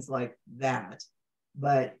some things like that,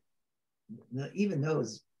 but even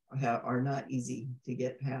those are not easy to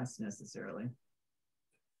get past necessarily.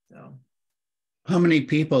 So, how many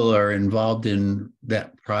people are involved in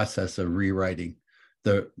that process of rewriting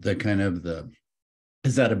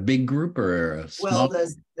is that a big group or a small? Well,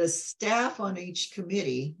 the staff on each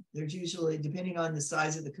committee, there's usually, depending on the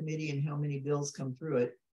size of the committee and how many bills come through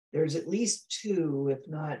it, there's at least 2, if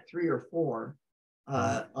not 3 or 4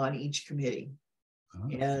 on each committee. Oh.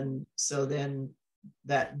 And so then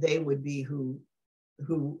that they would be who,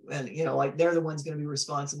 and like they're the ones going to be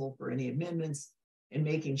responsible for any amendments and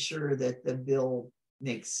making sure that the bill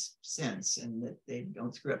makes sense and that they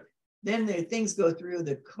don't screw up. Then things go through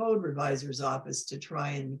the code revisor's office to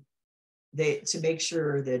try and to make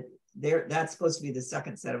sure that that's supposed to be the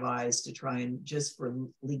second set of eyes to try and just for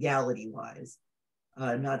legality wise,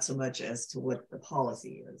 not so much as to what the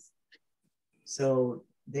policy is. So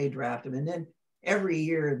they draft them, and then every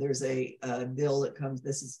year there's a bill that comes.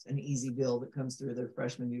 This is an easy bill that comes through the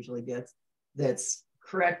freshman usually gets, that's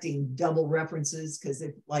correcting double references, because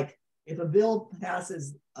if a bill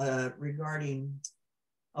passes regarding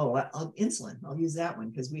insulin, I'll use that one,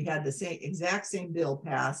 because we had the exact same bill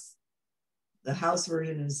pass, the House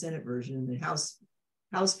version and the Senate version, and the House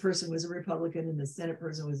person was a Republican and the Senate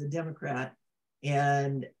person was a Democrat,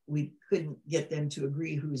 and we couldn't get them to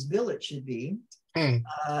agree whose bill it should be. And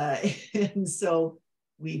so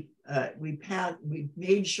we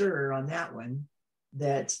made sure on that one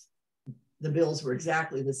that the bills were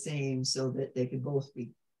exactly the same so that they could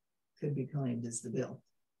be claimed as the bill.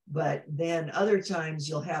 But then other times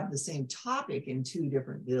you'll have the same topic in 2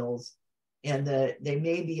 different bills, and they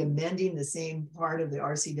may be amending the same part of the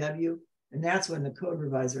RCW, and that's when the code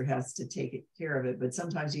reviser has to take care of it. But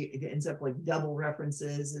sometimes it ends up like double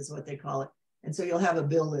references is what they call it. And so you'll have a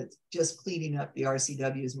bill that's just cleaning up the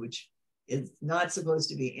RCWs, which is not supposed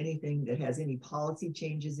to be anything that has any policy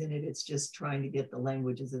changes in it. It's just trying to get the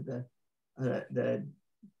languages of the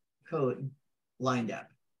code lined up.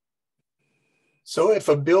 So if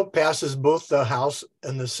a bill passes both the House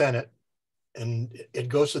and the Senate and it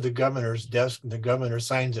goes to the governor's desk and the governor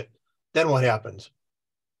signs it, then what happens?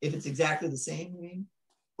 If it's exactly the same, you mean?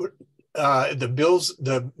 The bills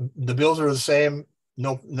are the same,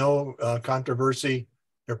 no controversy.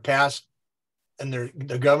 They're passed, and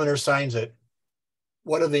the governor signs it.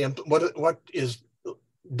 What is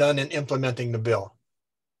done in implementing the bill?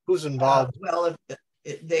 Who's involved? Well,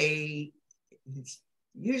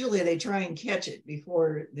 usually they try and catch it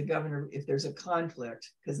before the governor, if there's a conflict,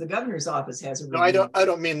 because the governor's office has a. No, I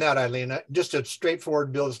don't mean that, Eileen. Just a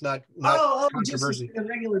straightforward bill. It's not controversy. Just a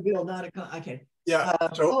regular bill, not okay. Yeah.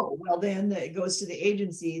 Well, then it goes to the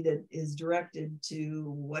agency that is directed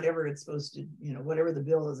to whatever it's supposed to, whatever the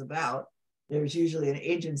bill is about. There's usually an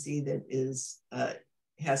agency that is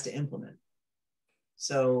has to implement.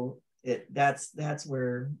 So that's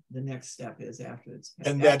where the next step is after it's passed.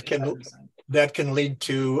 And that can lead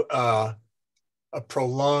to a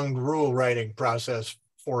prolonged rule writing process,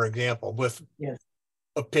 for example, with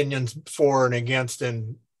opinions for and against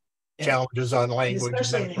and challenges on language,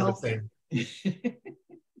 especially and that sort of thing.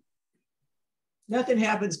 Nothing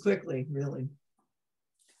happens quickly, really.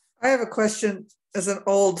 I have a question as an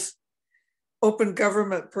old open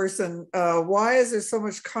government person. Why is there so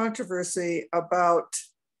much controversy about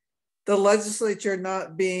the legislature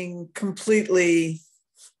not being completely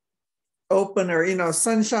open, or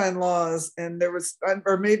sunshine laws? And there was,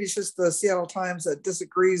 or maybe it's just the Seattle Times that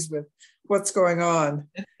disagrees with what's going on.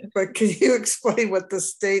 But can you explain what the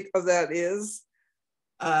state of that is?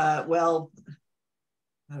 Well,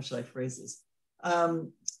 how should I phrase this?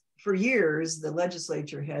 For years, the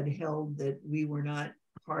legislature had held that we were not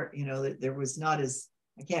part, that there was not as,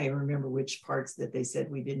 I can't even remember which parts that they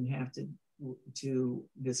said we didn't have to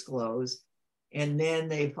disclose. And then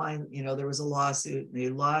they find, there was a lawsuit and they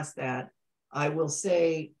lost that. I will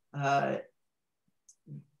say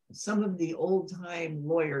some of the old time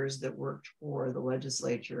lawyers that worked for the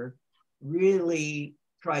legislature really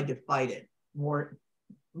tried to fight it more.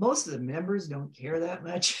 Most of the members don't care that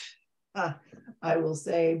much, I will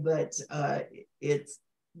say, but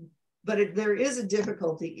there is a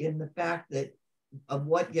difficulty in the fact that of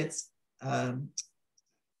what gets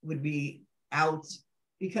would be out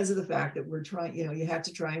because of the fact that we're trying, you have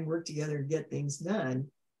to try and work together and get things done.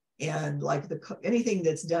 And like anything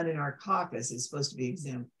that's done in our caucus is supposed to be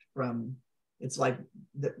exempt from, it's like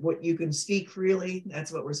what you can speak freely.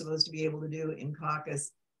 That's what we're supposed to be able to do in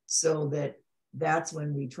caucus, so that's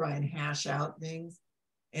when we try and hash out things.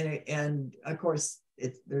 And of course,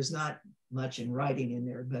 there's not much in writing in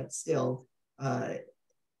there, but still, I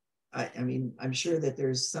mean, I'm sure that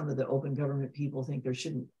there's some of the open government people think there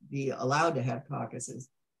shouldn't be allowed to have caucuses.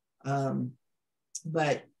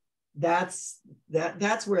 But that's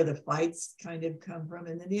where the fights kind of come from.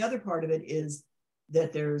 And then the other part of it is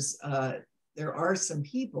that there are some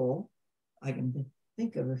people, I can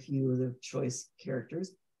think of a few of the choice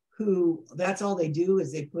characters, who that's all they do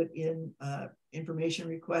is they put in information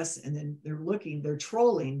requests, and then they're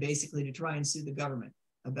trolling basically to try and sue the government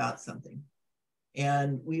about something.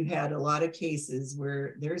 And we've had a lot of cases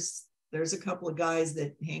where there's a couple of guys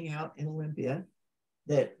that hang out in Olympia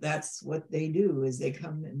that's what they do, is they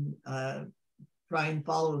come and try and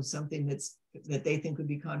follow something that they think would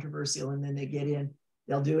be controversial, and then they get in,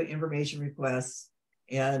 they'll do information requests,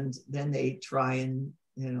 and then they try and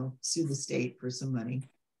sue the state for some money.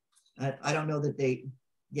 I don't know that they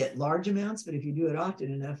get large amounts, but if you do it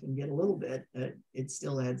often enough and get a little bit, it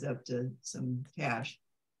still adds up to some cash.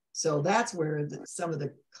 So that's where some of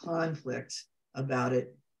the conflict about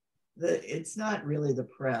it, it's not really the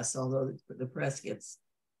press, although the press gets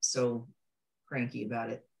so cranky about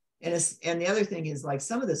it. And the other thing is, like,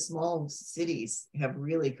 some of the small cities have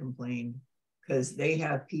really complained because they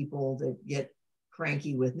have people that get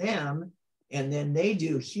cranky with them, and then they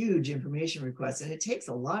do huge information requests, and it takes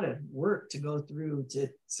a lot of work to go through to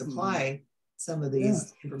supply some of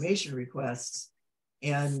these information requests.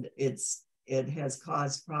 And it has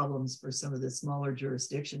caused problems for some of the smaller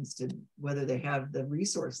jurisdictions to whether they have the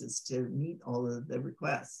resources to meet all of the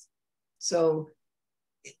requests. So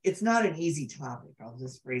it's not an easy topic. I'll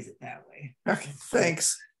just phrase it that way. Okay,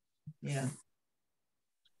 thanks. Yeah.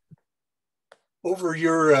 Over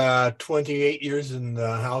your 28 years in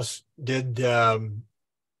the House, did the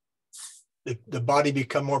body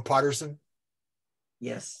become more partisan?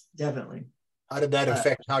 Yes, definitely. How did that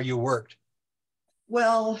affect how you worked?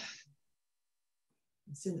 Well,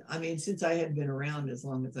 since I had been around as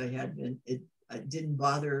long as I had been, it didn't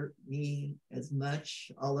bother me as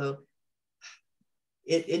much, although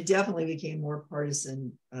it definitely became more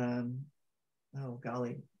partisan. Oh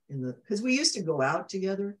golly, because we used to go out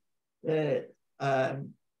together.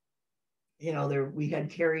 You know, we had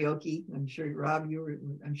karaoke. I'm sure Rob,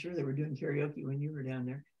 I'm sure they were doing karaoke when you were down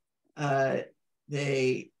there.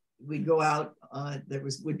 We'd go out. There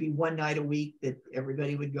would be one night a week that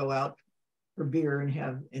everybody would go out for beer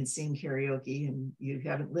and sing karaoke. And you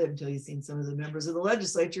haven't lived till you've seen some of the members of the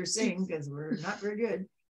legislature sing, because we're not very good.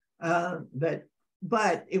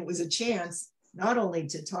 But it was a chance not only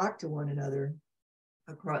to talk to one another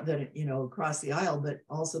across the aisle, but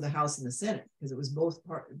also the House and the Senate, because it was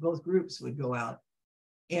both groups would go out,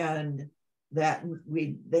 and that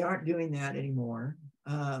they aren't doing that anymore.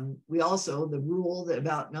 We also, the rule that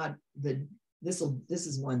about this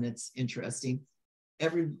is one that's interesting.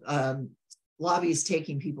 Every lobbyist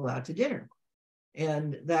taking people out to dinner,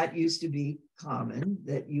 and that used to be common,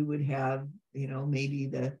 that you would have, you know,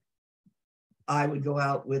 maybe I would go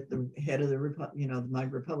out with the head of my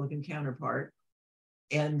Republican counterpart,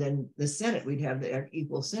 and then the Senate, we'd have the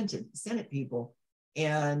equal Senate people,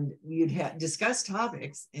 and you'd discuss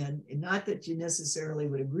topics, and not that you necessarily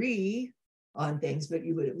would agree on things, but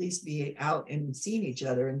you would at least be out and seeing each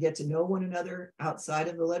other and get to know one another outside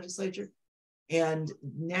of the legislature. And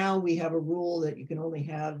now we have a rule that you can only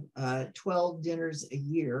have 12 dinners a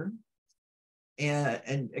year,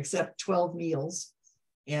 and accept 12 meals.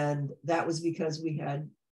 And that was because we had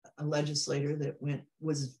a legislator that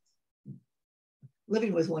was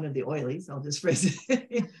living with one of the oilies, I'll just phrase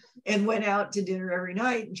it, and went out to dinner every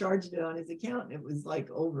night and charged it on his account. And it was like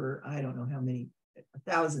over, I don't know how many,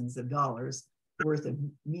 thousands of dollars worth of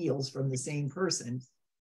meals from the same person.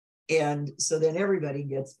 And so then everybody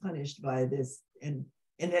gets punished by this. And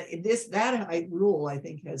that rule, I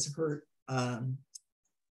think, has hurt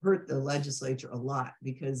the legislature a lot,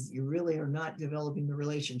 because you really are not developing the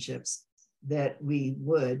relationships that we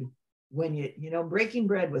would when breaking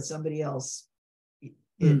bread with somebody else.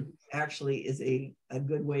 It actually is a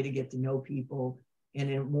good way to get to know people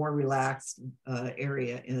in a more relaxed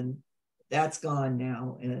area, and that's gone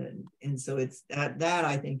now. And so it's that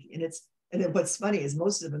I think, and then what's funny is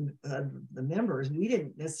most of the members, we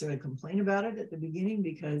didn't necessarily complain about it at the beginning,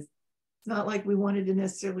 because it's not like we wanted to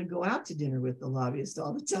necessarily go out to dinner with the lobbyist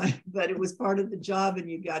all the time, but it was part of the job, and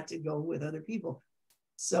you got to go with other people.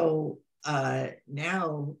 So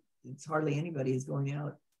now it's hardly anybody is going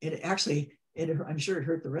out. I'm sure it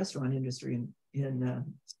hurt the restaurant industry in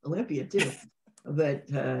Olympia too, but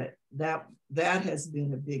that has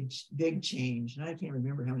been a big change. And I can't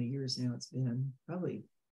remember how many years now it's been. Probably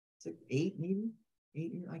 8 years.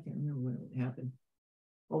 I can't remember when it happened.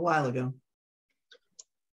 A while ago.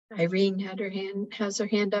 Irene has her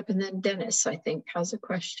hand up, and then Dennis, I think, has a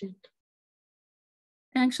question.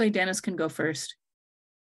 Actually, Dennis can go first.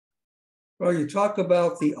 Well, you talk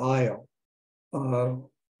about the aisle.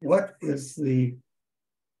 What is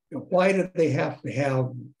why do they have to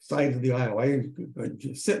have sides of the aisle? I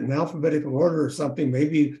just sit in alphabetical order or something.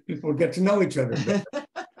 Maybe people get to know each other.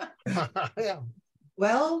 Yeah.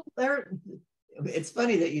 Well, it's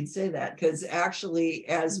funny that you'd say that, because actually,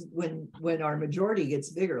 when our majority gets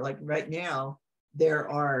bigger, like right now, there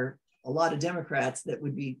are a lot of Democrats that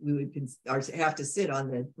have to sit on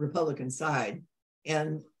the Republican side,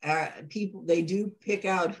 and they do pick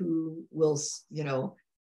out who will,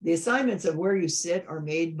 the assignments of where you sit are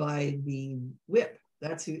made by the whip.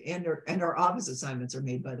 That's who, and our office assignments are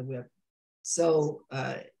made by the whip. So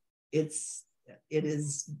it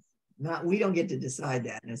is not, we don't get to decide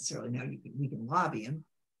that necessarily. Now we can lobby him.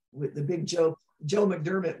 With the big Joe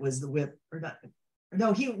McDermott was the whip, or not?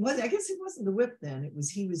 No, he was. I guess he wasn't the whip then.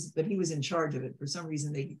 But he was in charge of it for some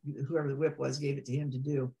reason. Whoever the whip was gave it to him to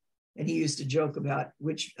do, and he used to joke about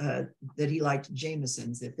that he liked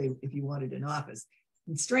Jamesons if he wanted an office.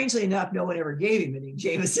 And strangely enough, no one ever gave him any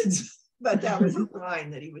Jamesons, but that was his line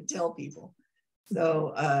that he would tell people.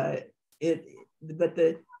 So they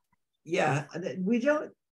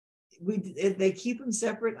keep them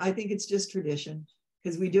separate. I think it's just tradition,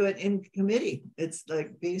 because we do it in committee. It's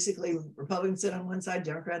like basically Republicans sit on one side,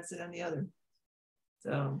 Democrats sit on the other.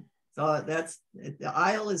 So that's, the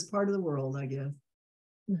aisle is part of the world, I guess.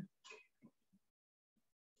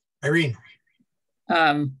 Irene.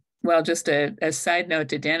 Well, just a side note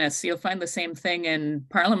to Dennis, you'll find the same thing in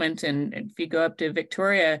Parliament. And if you go up to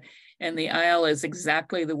Victoria, and the aisle is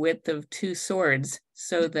exactly the width of 2 swords,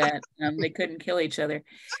 so that they couldn't kill each other.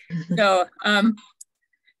 So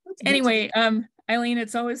anyway, Eileen,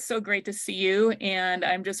 it's always so great to see you. And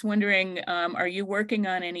I'm just wondering, are you working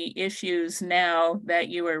on any issues now that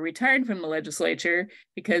you are retired from the legislature?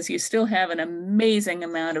 Because you still have an amazing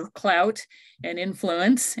amount of clout and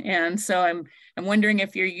influence. And so I'm wondering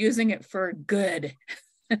if you're using it for good.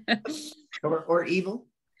 or evil.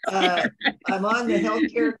 I'm on the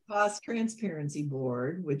Healthcare Cost Transparency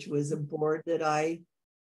Board, which was a board that I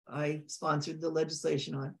sponsored the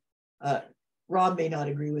legislation on. Rob may not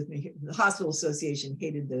agree with me. The Hospital Association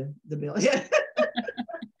hated the bill,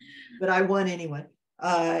 but I won anyway.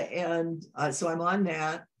 So I'm on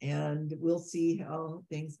that, and we'll see how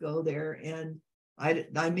things go there. And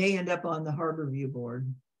I may end up on the Harborview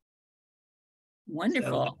board.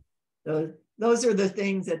 Wonderful. So those are the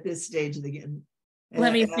things at this stage of the game.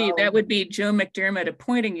 Let me see. That would be Joe McDermott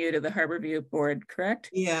appointing you to the Harborview board, correct?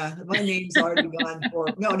 Yeah, my name's already gone for.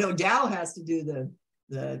 No. Dow has to do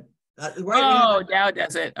the. Oh, Dow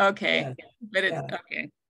does it. Okay, yeah, but it yeah. okay.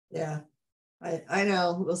 Yeah, I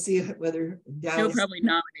know. We'll see whether Dow. Joe probably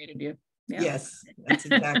nominated you. Yeah. Yes, that's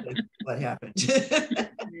exactly what happened.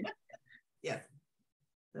 Yeah.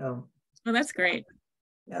 So. Well, that's great.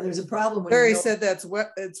 Yeah, there's a problem. When Barry said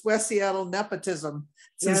it's West Seattle nepotism,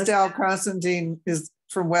 since Yes. Dow Constantine is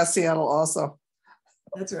from West Seattle also.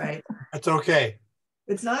 That's right. That's okay.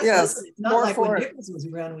 It's not. Yes, Listen, it's not more like for when it. Nichols was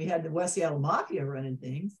around. We had the West Seattle Mafia running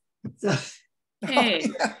things. So. Hey,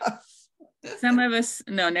 some of us.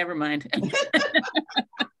 No, never mind.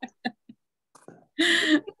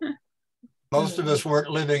 Most of us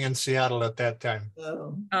weren't living in Seattle at that time.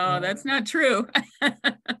 Oh, That's not true. I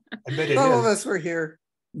bet it Some of is. us were here.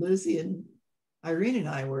 Lucy and Irene and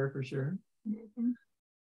I were for sure. Yeah.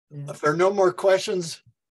 If there are no more questions,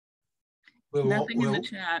 Nothing in the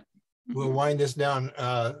chat. we'll wind this down.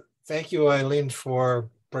 Thank you, Eileen, for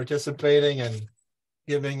participating and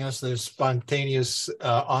giving us the spontaneous,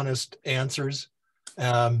 honest answers.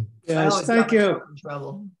 I Yes, always thank got you. myself in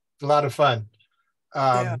trouble. A lot of fun.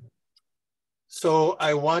 Yeah. So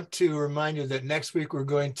I want to remind you that next week we're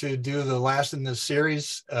going to do the last in this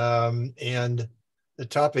series. And the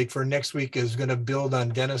topic for next week is going to build on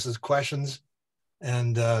Dennis's questions.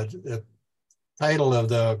 And the title of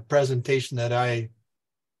the presentation that I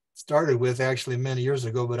started with actually many years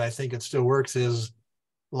ago, but I think it still works, is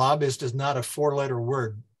lobbyist is not a 4-letter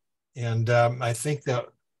word. And I think that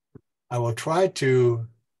I will try to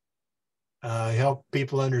help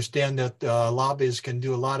people understand that lobbyists can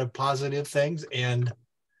do a lot of positive things. And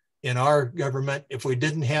in our government, if we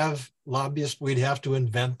didn't have lobbyists, we'd have to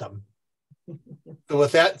invent them. So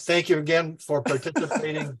with that, thank you again for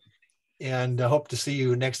participating, and I hope to see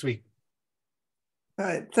you next week. All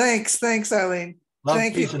right. Thanks, Eileen. Love,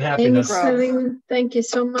 Thank peace, you. and happiness. Thanks, Eileen. Thank you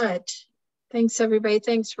so much. Thanks, everybody.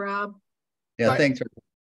 Thanks, Rob. Yeah, Bye. thanks.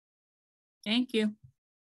 Thank you.